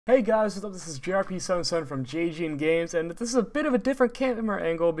Hey guys, what's up? This is JRP77 from JGN Games, and this is a bit of a different camera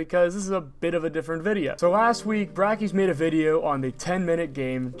angle because this is a bit of a different video. So last week, Brackeys made a video on the 10-minute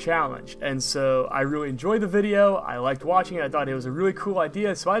game challenge, and so I really enjoyed the video. I liked watching it. I thought it was a really cool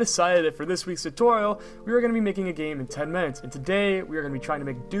idea, so I decided that for this week's tutorial, we were going to be making a game in 10 minutes, and today we are going to be trying to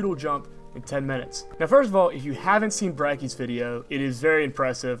make Doodle Jump in 10 minutes. Now, first of all, if you haven't seen Brackeys' video, it is very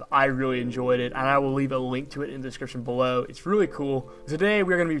impressive. I really enjoyed it, and I will leave a link to it in the description below. It's really cool. Today,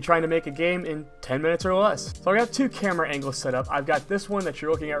 we're going to be trying to make a game in 10 minutes or less. So I got two camera angles set up. I've got this one that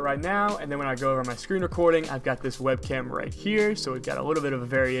you're looking at right now, and then when I go over my screen recording, I've got this webcam right here, so we've got a little bit of a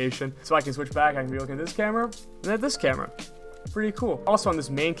variation. So I can switch back, I can be looking at this camera, and at this camera. Pretty cool. Also on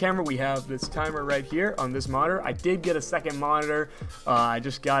this main camera we have this timer right here on this monitor. I did get a second monitor. I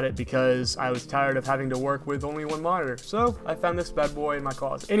just got it because I was tired of having to work with only one monitor. So I found this bad boy in my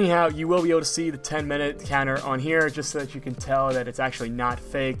closet. Anyhow, you will be able to see the 10-minute counter on here just so that you can tell that it's actually not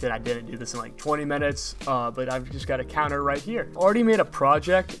fake, that I didn't do this in like 20 minutes, but I've just got a counter right here. Already made a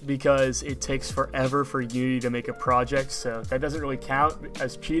project because it takes forever for Unity to make a project, so that doesn't really count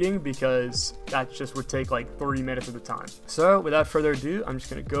as cheating because that just would take like 30 minutes of the time. So without further ado, I'm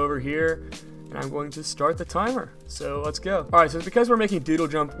just going to go over here and I'm going to start the timer. So let's go. Alright, so because we're making Doodle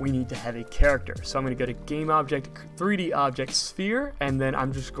Jump, we need to have a character. So I'm going to go to Game Object, 3D Object Sphere, and then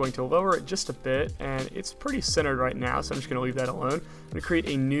I'm just going to lower it just a bit, and it's pretty centered right now, so I'm just going to leave that alone. I'm going to create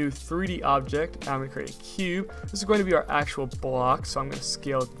a new 3D object, and I'm going to create a cube. This is going to be our actual block, so I'm going to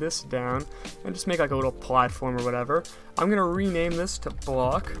scale this down and just make like a little platform or whatever. I'm going to rename this to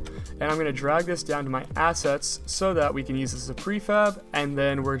block, and I'm going to drag this down to my assets so that we can use this as a prefab, and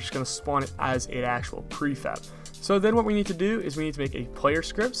then we're just going to spawn it as an actual prefab. So then what we need to do is we need to make a player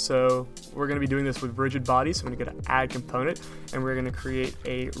script. So we're going to be doing this with rigid body. So I'm going to go to add component, and we're going to create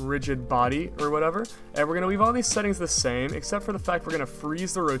a rigid body or whatever. And we're going to leave all these settings the same, except for the fact we're going to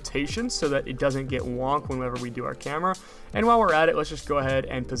freeze the rotation so that it doesn't get wonk whenever we do our camera. And while we're at it, let's just go ahead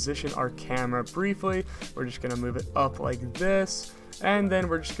and position our camera briefly. We're just going to move it up like this. And then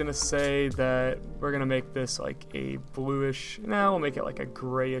we're just going to say that we're going to make this like a bluish. Now we'll make it like a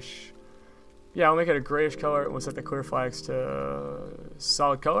grayish. Yeah, I'll make it a grayish color, and we'll set the clear flags to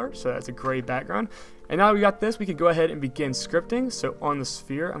solid color, so that's a gray background. And now we got this, we can go ahead and begin scripting. So on the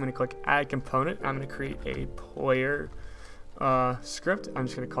sphere, I'm going to click Add Component. I'm going to create a player script. I'm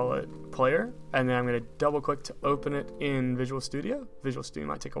just going to call it Player, and then I'm going to double click to open it in Visual Studio. Visual Studio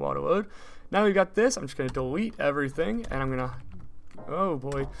might take a while to load. Now we've got this, I'm just going to delete everything, and I'm going to, oh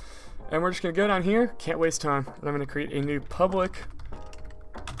boy, and we're just going to go down here, can't waste time, and I'm going to create a new public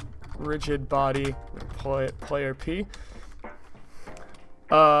rigid body player P,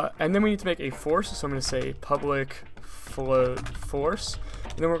 and then we need to make a force, so I'm going to say public float force,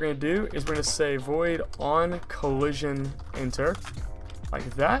 and then what we're going to do is we're going to say void on collision enter, like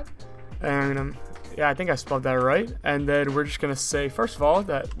that, and yeah, I think I spelled that right. And then we're just going to say, first of all,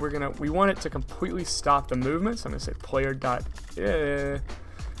 that we want it to completely stop the movement, so I'm going to say player dot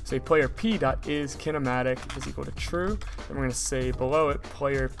say player p dot is kinematic is equal to true. Then we're going to say below it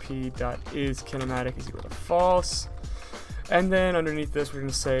player p dot is kinematic is equal to false. And then underneath this we're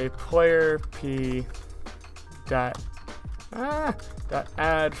going to say player p dot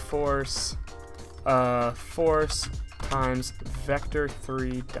add force force times vector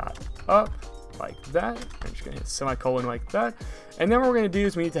 3 dot up, like that. I'm just going to hit semicolon like that. And then what we're going to do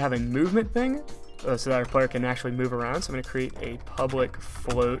is we need to have a movement thing, so that our player can actually move around. So I'm going to create a public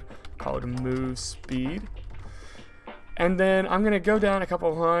float called move speed. And then I'm going to go down a couple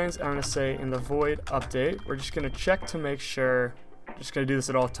of lines. I'm going to say in the void update, we're just going to check to make sure, just going to do this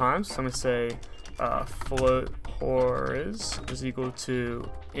at all times. So I'm going to say float horiz is equal to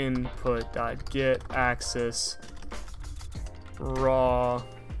input.get axis raw,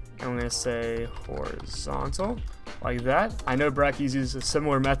 and I'm going to say horizontal, like that. I know Brackeys uses a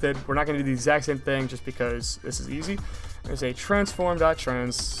similar method. We're not going to do the exact same thing just because this is easy. I'm going to say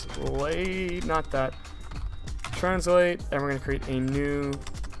transform.translate, not that, translate, and we're going to create a new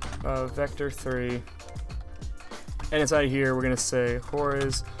vector 3. And inside of here, we're going to say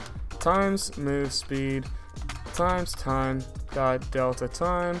horiz times move speed times time dot delta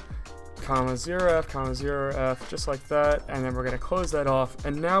time, comma 0f, just like that, and then we're going to close that off,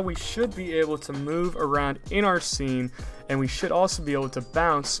 and now we should be able to move around in our scene, and we should also be able to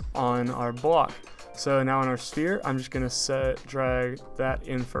bounce on our block. So now on our sphere, I'm just going to drag that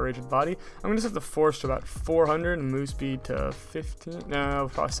in for rigid body. I'm going to set the force to about 400 and move speed to 15, no, I'll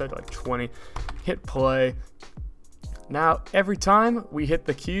probably set it to like 20, hit play. Now, every time we hit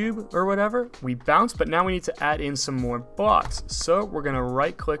the cube or whatever, we bounce, but now we need to add in some more blocks. So we're going to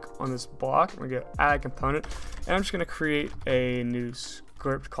right click on this block, we're going to go add component, and I'm just going to create a new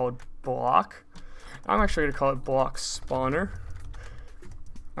script called block. I'm actually going to call it block spawner.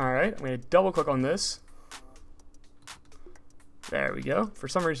 Alright, I'm going to double click on this. There we go. For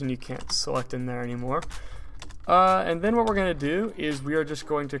some reason you can't select in there anymore. And then what we're going to do is we are just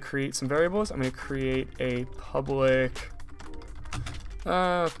going to create some variables. I'm going to create a public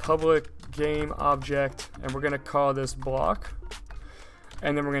game object, and we're going to call this block.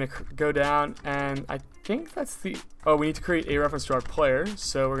 And then we're going to go down, and I think that's the... Oh, we need to create a reference to our player.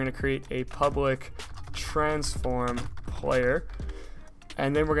 So we're going to create a public transform player.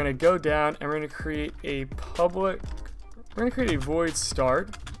 And then we're going to go down, and we're going to create a public... We're going to create a void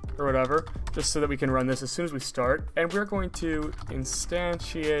start, or whatever, just so that we can run this as soon as we start. And we're going to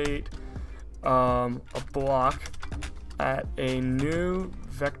instantiate a block at a new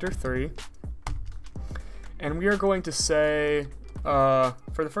vector3. And we are going to say, for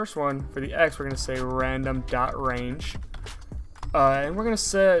the first one, for the x, we're going to say random.range. And we're going to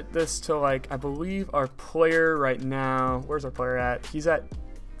set this to, like, I believe our player right now, where's our player at? He's at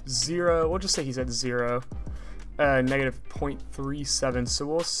 0. We'll just say he's at 0. Negative 0.37. So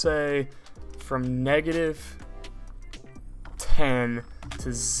we'll say from negative 10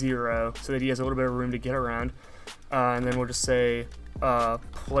 to 0 so that he has a little bit of room to get around. And then we'll just say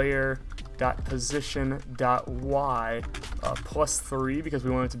player.position.y plus 3 because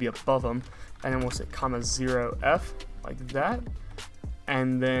we want it to be above him. And then we'll say comma 0f like that.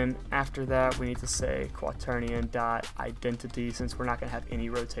 And then after that, we need to say quaternion.identity since we're not going to have any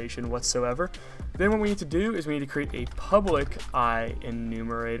rotation whatsoever. Then what we need to do is we need to create a public I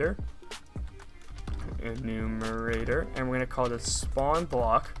enumerator. And we're going to call this spawn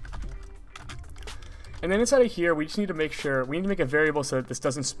block. And then inside of here, we just need to make sure, we need to make a variable so that this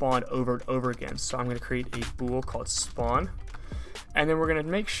doesn't spawn over and over again. So I'm going to create a bool called spawn. And then we're going to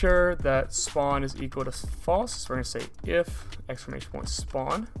make sure that spawn is equal to false. So we're going to say if exclamation point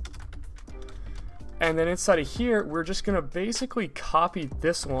spawn. And then inside of here, we're just going to basically copy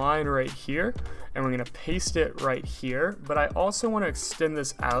this line right here. And we're going to paste it right here. But I also want to extend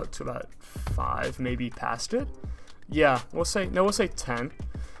this out to about 5, maybe past it. Yeah, we'll say 10,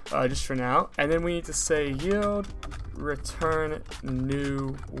 just for now. And then we need to say yield return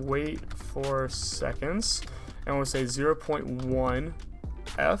new wait for seconds. And we'll say 0.1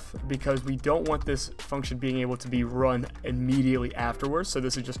 f because we don't want this function being able to be run immediately afterwards. So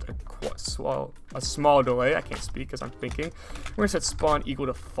this is just a small delay. I can't speak because I'm thinking. We're going to set spawn equal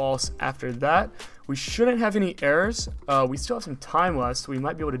to false after that. We shouldn't have any errors. We still have some time left, so we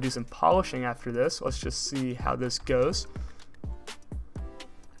might be able to do some polishing after this. Let's just see how this goes.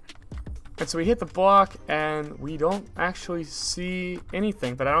 And so we hit the block and we don't actually see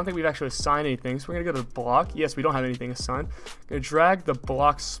anything, but I don't think we've actually assigned anything. So we're gonna go to the block. Yes, we don't have anything assigned. Gonna drag the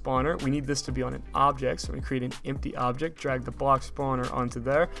block spawner. We need this to be on an object, so we create an empty object, drag the block spawner onto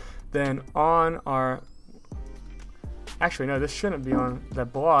there. Then on our, actually no, this shouldn't be on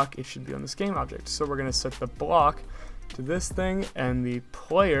that block, it should be on this game object. So we're gonna set the block to this thing and the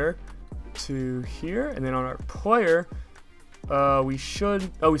player to here, and then on our player, we still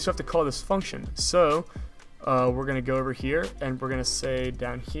have to call this function. So we're going to go over here and we're going to say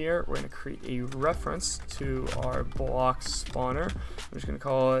down here, we're going to create a reference to our block spawner. I'm just going to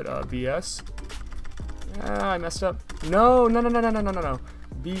call it BS. I messed up. No.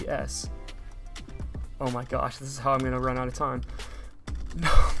 BS. Oh my gosh, this is how I'm going to run out of time.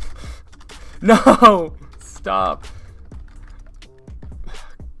 No, stop.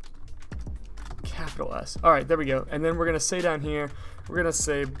 Capital S. All right, there we go. And then we're gonna say down here, we're gonna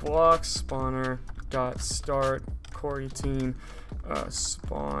say block spawner dot start coroutine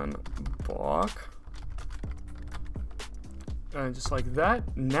spawn block, and just like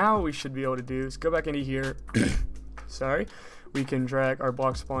that. Now what we should be able to do is go back into here. Sorry, we can drag our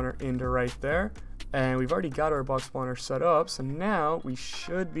block spawner into right there, and we've already got our block spawner set up. So now we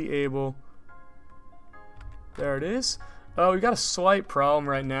should be able. There it is. We've got a slight problem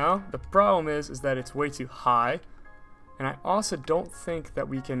right now. The problem is that it's way too high, and I also don't think that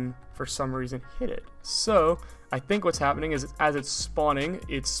we can, for some reason, hit it. So I think what's happening is as it's spawning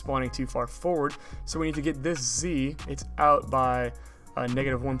too far forward. So we need to get this Z. It's out by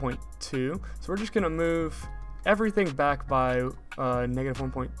negative 1.2. So we're just gonna move everything back by negative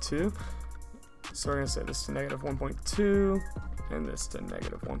 1.2. So we're gonna set this to negative 1.2 and this to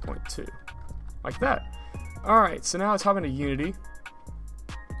negative 1.2, like that. Alright, so now let's hop into Unity.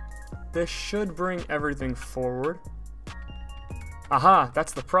 This should bring everything forward. Aha,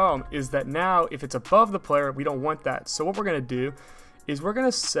 that's the problem, is that now if it's above the player, we don't want that. So what we're going to do is we're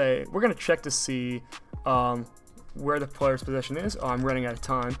going to check to see where the player's position is. Oh, I'm running out of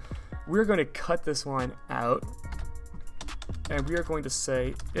time. We're going to cut this line out. and we are going to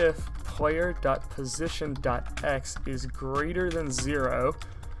say if player.position.x is greater than 0,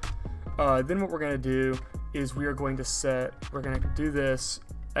 then what we're going to do is we're going to do this,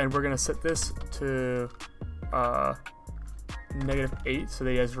 and we're going to set this to -8 so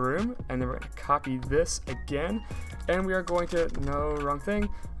that he has room, and then we're going to copy this again, and we are going to, no, wrong thing,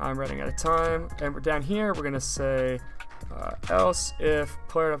 I'm running out of time, and we're down here, we're going to say else if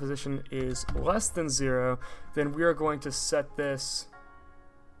player.position is less than 0, then we are going to set this,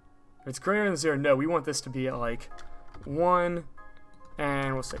 if it's greater than 0, no, we want this to be at like 1,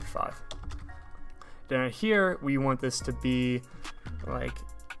 and we'll say 5. Down here, we want this to be like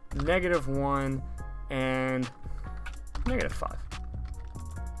 -1 and -5.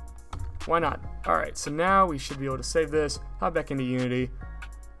 Why not? Alright, so now we should be able to save this, hop back into Unity.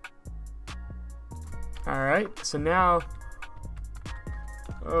 Alright, so now,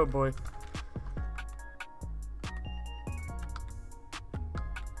 oh boy.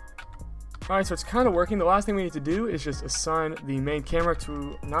 Alright, so it's kind of working. The last thing we need to do is just assign the main camera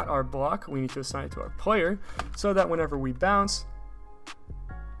to not our block, we need to assign it to our player, so that whenever we bounce,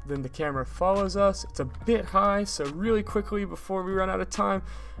 then the camera follows us. It's a bit high, so really quickly before we run out of time,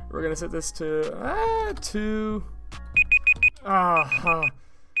 we're going to set this to,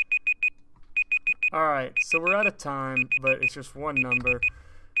 Alright, so we're out of time, but it's just one number.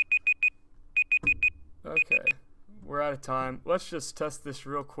 Okay, we're out of time. Let's just test this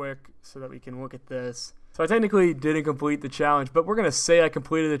real quick so that we can look at this. So I technically didn't complete the challenge, but we're going to say I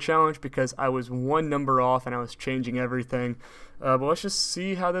completed the challenge because I was one number off and I was changing everything. But let's just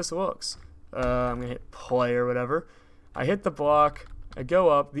see how this looks. I'm going to hit play or whatever. I hit the block, I go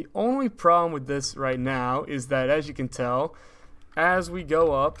up. The only problem with this right now is that, as you can tell, as we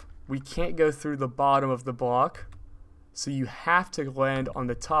go up, we can't go through the bottom of the block. So you have to land on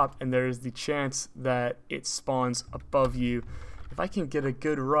the top, and there is the chance that it spawns above you. If I can get a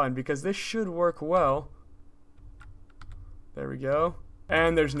good run, because this should work well. There we go.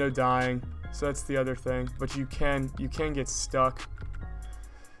 And there's no dying, so that's the other thing. But you can get stuck.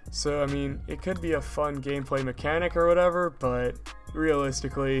 So I mean, it could be a fun gameplay mechanic or whatever, but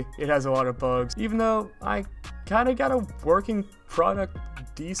realistically, it has a lot of bugs. Even though I kind of got a working product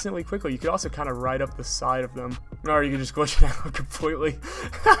decently quickly. You could also kind of ride up the side of them, or you could just glitch it out completely.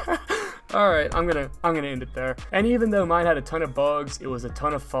 Alright, I'm gonna end it there. And even though mine had a ton of bugs, it was a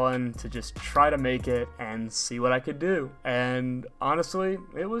ton of fun to just try to make it and see what I could do. And honestly,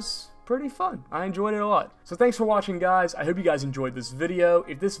 it was pretty fun. I enjoyed it a lot. So thanks for watching, guys. I hope you guys enjoyed this video.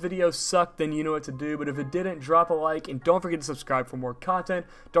 If this video sucked, then you know what to do. But if it didn't, drop a like, and don't forget to subscribe for more content.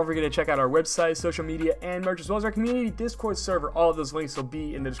 Don't forget to check out our website, social media, and merch, as well as our community Discord server. All of those links will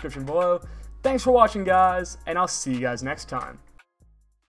be in the description below. Thanks for watching, guys, and I'll see you guys next time.